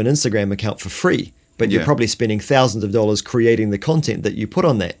you can have an Instagram account for free, but you're probably spending thousands of dollars creating the content that you put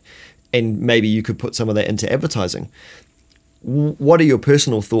on that. And maybe you could put some of that into advertising. What are your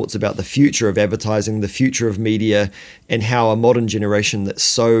personal thoughts about the future of advertising, the future of media, and how a modern generation that's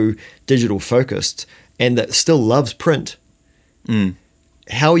so digital focused and that still loves print,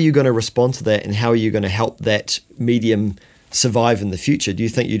 how are you going to respond to that, and how are you going to help that medium survive in the future? Do you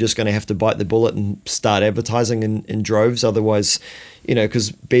think you're just going to have to bite the bullet and start advertising in droves? Otherwise, because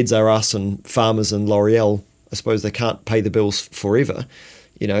Beds R Us and Farmers and L'Oreal, I suppose they can't pay the bills forever.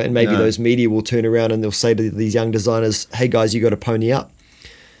 And maybe those media will turn around and they'll say to these young designers, hey guys, you got to pony up.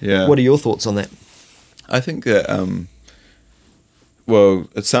 Yeah. What are your thoughts on that? I think that,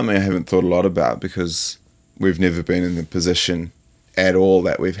 it's something I haven't thought a lot about because we've never been in the position at all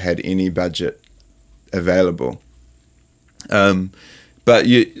that we've had any budget available. But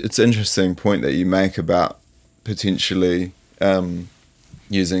it's an interesting point that you make about potentially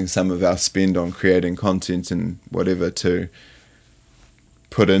using some of our spend on creating content and whatever to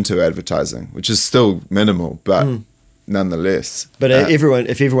put into advertising, which is still minimal, but nonetheless. But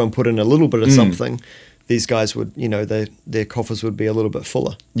if everyone put in a little bit of something, these guys would, their coffers would be a little bit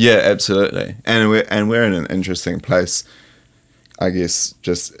fuller. Yeah, absolutely. And we're in an interesting place, I guess,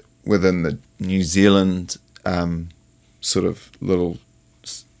 just within the New Zealand sort of little,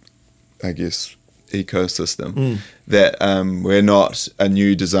 I guess, ecosystem that we're not a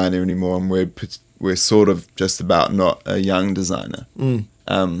new designer anymore, and we're sort of just about not a young designer.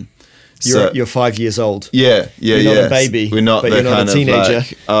 You're 5 years old. Yeah. You're not a baby. We're not, but you're not a teenager.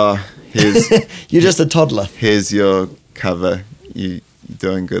 Here's you're just a toddler. Here's your cover. You're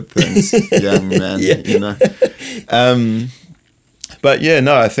doing good things, young man. But yeah,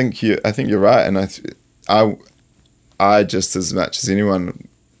 no, I think you're right, and I just as much as anyone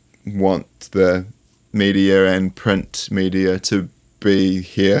want the media and print media to be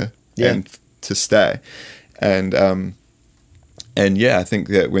here and to stay, and yeah, I think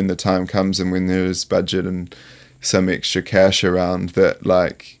that when the time comes and when there is budget and some extra cash around, that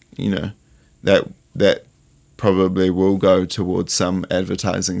that probably will go towards some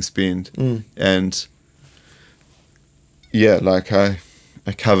advertising spend, and yeah, like a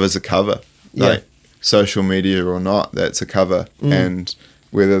cover's a cover, like social media or not, that's a cover, and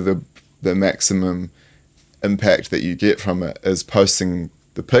whether the maximum impact that you get from it is posting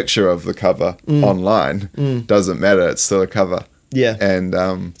the picture of the cover online doesn't matter, it's still a cover. Yeah, and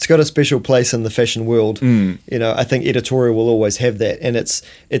it's got a special place in the fashion world. I think editorial will always have that, and it's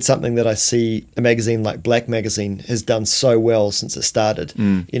something that I see a magazine like Black Magazine has done so well since it started.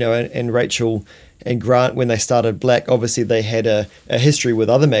 And Rachel and Grant, when they started Black, obviously they had a history with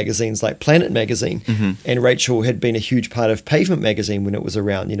other magazines like Planet Magazine, and Rachel had been a huge part of Pavement Magazine when it was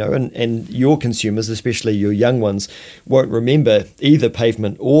around. And your consumers, especially your young ones, won't remember either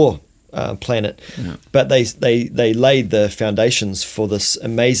Pavement or Planet, but they laid the foundations for this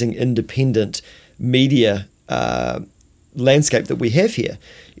amazing independent media landscape that we have here.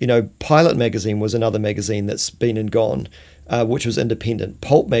 Pilot Magazine was another magazine that's been and gone, which was independent.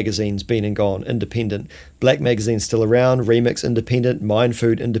 Pulp Magazine's been and gone, independent. Black Magazine's still around. Remix, independent. Mind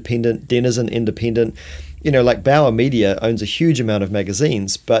Food, independent. Denizen, independent. Like Bauer Media owns a huge amount of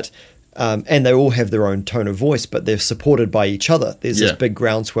magazines, but and they all have their own tone of voice, but they're supported by each other. There's this big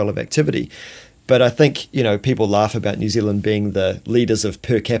groundswell of activity. But I think, people laugh about New Zealand being the leaders of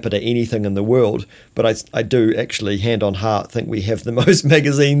per capita anything in the world, but I do actually, hand on heart, think we have the most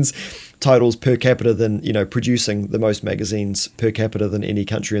magazines titles per capita than, producing the most magazines per capita than any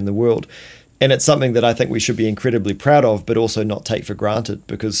country in the world. And it's something that I think we should be incredibly proud of, but also not take for granted,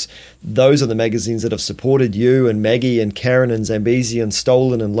 because those are the magazines that have supported you and Maggie and Karen and Zambezi and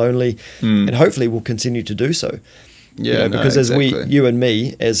Stolen and Lonely, and hopefully will continue to do so. Yeah, because exactly. as you and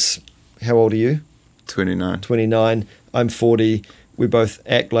me, as how old are you? 29. 29. I'm 40. We both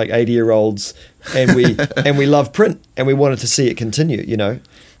act like 80-year-olds, and we love print, and we wanted to see it continue.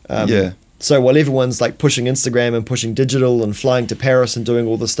 So while everyone's like pushing Instagram and pushing digital and flying to Paris and doing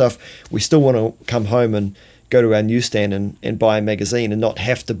all this stuff, we still want to come home and go to our newsstand and buy a magazine and not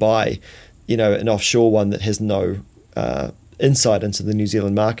have to buy, an offshore one that has no insight into the New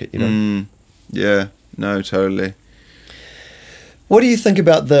Zealand market. Yeah, no, totally. What do you think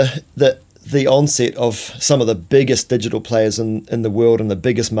about the onset of some of the biggest digital players in the world and the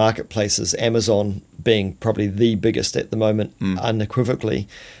biggest marketplaces, Amazon being probably the biggest at the moment, unequivocally.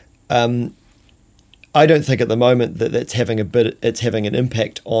 I don't think at the moment that it's having an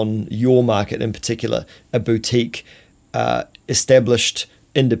impact on your market in particular, a boutique, established,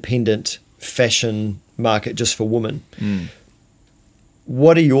 independent fashion market just for women.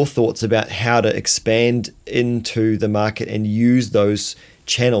 What are your thoughts about how to expand into the market and use those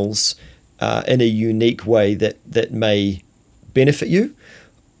channels in a unique way that may benefit you?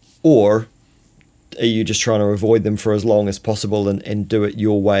 Or are you just trying to avoid them for as long as possible and do it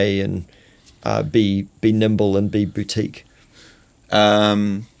your way and be nimble and be boutique?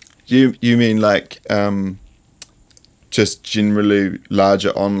 You mean like just generally larger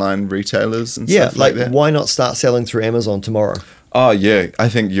online retailers and stuff like that? Why not start selling through Amazon tomorrow? Oh yeah, I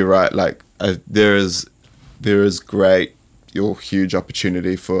think you're right. Like there is great or huge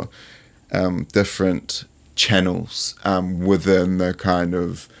opportunity for different channels within the kind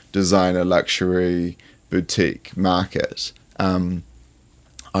of designer luxury boutique market.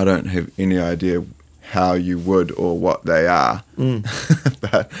 I don't have any idea how you would or what they are,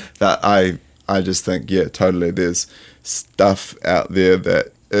 but I just think, yeah, totally. There's stuff out there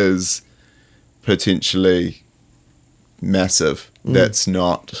that is potentially massive. That's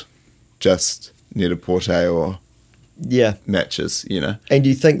not just Net-a-Porter or matches, you know. And do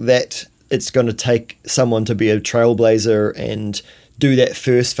you think that it's going to take someone to be a trailblazer and do that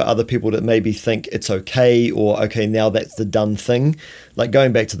first for other people that maybe think it's okay, or okay, now that's the done thing? Like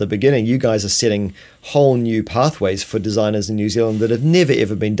going back to the beginning, you guys are setting whole new pathways for designers in New Zealand that have never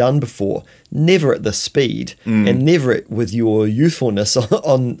ever been done before, never at the speed and never with your youthfulness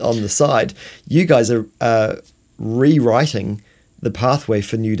on the side. You guys are rewriting the pathway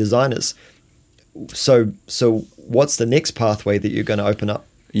for new designers. So what's the next pathway that you're going to open up?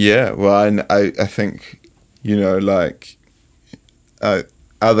 Yeah, well, I think, you know, like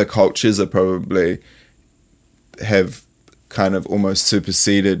other cultures are probably have kind of almost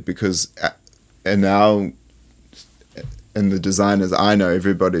superseded, because in the designers I know,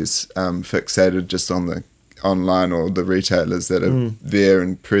 everybody's fixated just on the online or the retailers that are there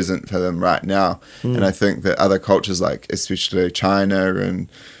and present for them right now. And I think that other cultures, like especially China and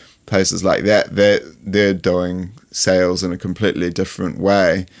places like that, they're doing sales in a completely different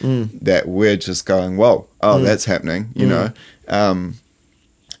way that we're just going, whoa, that's happening, you know.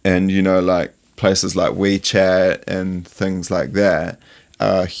 And, you know, like places like WeChat and things like that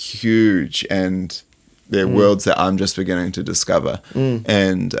are huge, and they're worlds that I'm just beginning to discover.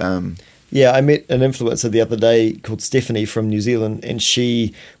 And I met an influencer the other day called Stephanie from New Zealand, and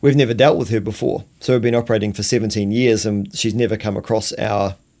we've never dealt with her before. So we've been operating for 17 years and she's never come across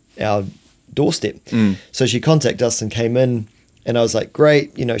our doorstep. So she contacted us and came in, and I was like,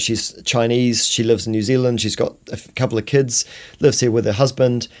 great, you know, she's Chinese, she lives in New Zealand, she's got a couple of kids, lives here with her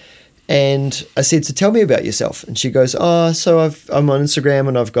husband. And I said, so tell me about yourself. And she goes, so I'm on Instagram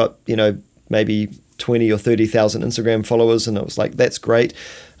and I've got, you know, maybe 20 or 30,000 Instagram followers. And I was like, that's great.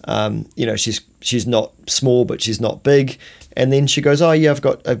 You know, she's not small, but she's not big. And then she goes, I've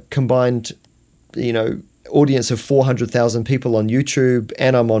got a combined, you know, audience of 400,000 people on YouTube,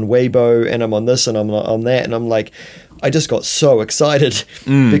 and I'm on Weibo, and I'm on this, and I'm on that. And I'm like, I just got so excited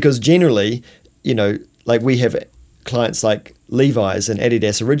because generally, you know, like we have clients like Levi's and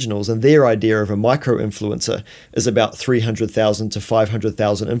Adidas Originals, and their idea of a micro influencer is about 300,000 to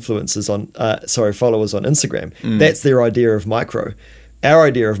 500,000 influencers followers on Instagram. That's their idea of micro. Our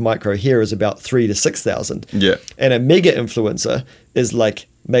idea of micro here is about 3 to 6,000. Yeah. And a mega influencer is like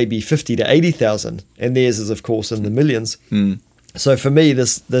maybe 50 to 80,000, and theirs is of course in the millions. So for me,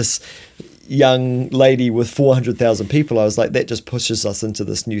 this young lady with 400,000 people, I was like, that just pushes us into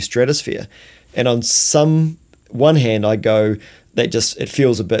this new stratosphere. And on one hand, I go, it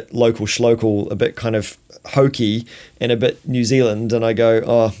feels a bit local schlocal, a bit kind of hokey and a bit New Zealand. And I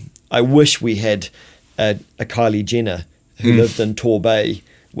go, I wish we had a Kylie Jenner who lived in Torbay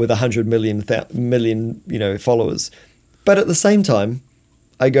with 100 million, you know, followers. But at the same time,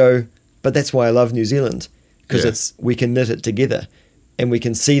 I go, but that's why I love New Zealand, because we can knit it together, and we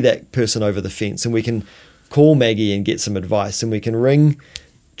can see that person over the fence, and we can call Maggie and get some advice, and we can ring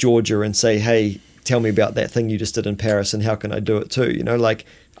Georgia and say, hey, tell me about that thing you just did in Paris, and how can I do it too? You know, like,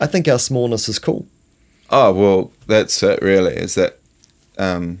 I think our smallness is cool. Oh, well, that's it really, is that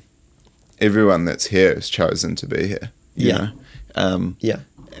everyone that's here has chosen to be here. You know?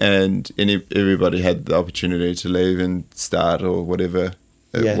 And everybody had the opportunity to leave and start or whatever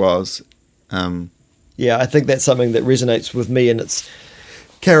it was. I think that's something that resonates with me, and it's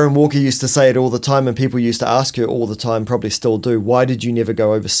Karen Walker used to say it all the time, and people used to ask her all the time, probably still do, why did you never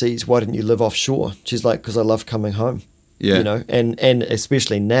go overseas? Why didn't you live offshore? She's like, because I love coming home. You know, and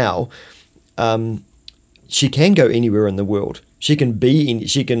especially now, she can go anywhere in the world. She can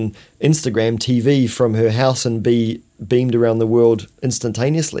Instagram TV from her house and be beamed around the world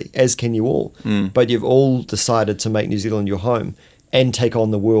instantaneously, as can you all. But you've all decided to make New Zealand your home and take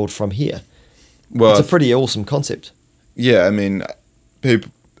on the world from here. Well, it's a pretty awesome concept. Yeah, I mean,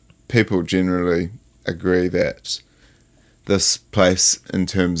 people generally agree that this place, in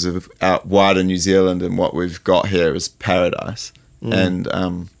terms of out wider New Zealand and what we've got here, is paradise.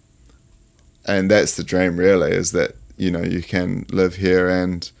 And that's the dream, really, is that, you can live here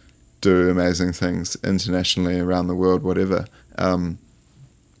and do amazing things internationally, around the world, whatever.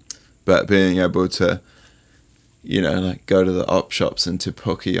 But being able to, go to the op shops in Te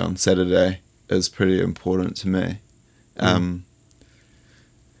Puke on Saturday is pretty important to me. And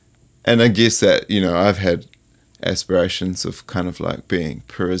I guess that, I've had aspirations of kind of like being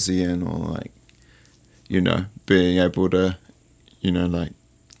Parisian, or like, being able to, I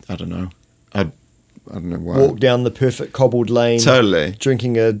don't know why. Walk down the perfect cobbled lane. Totally.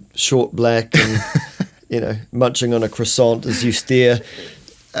 Drinking a short black and, munching on a croissant as you stare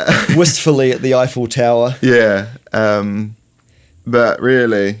wistfully at the Eiffel Tower. Yeah. But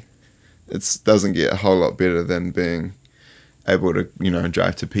really, it doesn't get a whole lot better than being able to,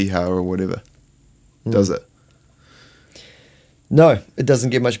 drive to Piha or whatever. Does it? No, it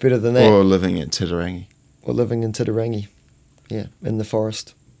doesn't get much better than that. Or living in Titirangi. Yeah, in the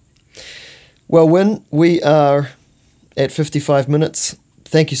forest. Well, Wyn, we are at 55 minutes.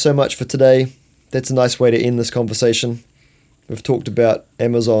 Thank you so much for today. That's a nice way to end this conversation. We've talked about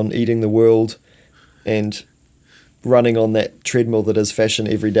Amazon eating the world and running on that treadmill that is fashion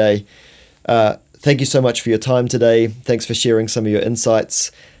every day. Thank you so much for your time today. Thanks for sharing some of your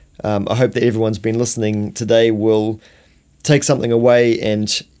insights. I hope that everyone's been listening today will take something away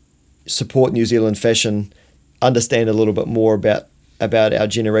and support New Zealand fashion, understand a little bit more about our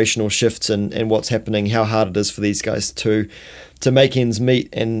generational shifts and what's happening, how hard it is for these guys to make ends meet,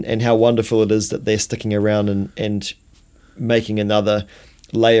 and how wonderful it is that they're sticking around and making another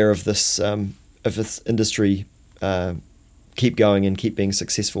layer of this industry keep going and keep being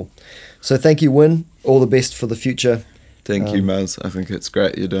successful. So thank you, Wyn. All the best for the future. Thank you, Maz. I think it's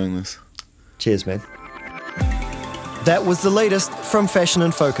great you're doing this. Cheers, man. That was the latest from Fashion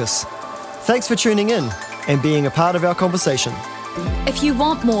in Focus. Thanks for tuning in and being a part of our conversation. If you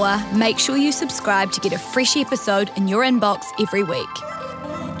want more, make sure you subscribe to get a fresh episode in your inbox every week.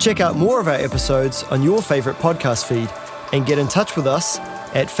 Check out more of our episodes on your favourite podcast feed and get in touch with us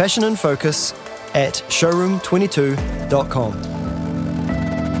at fashioninfocus@showroom22.com.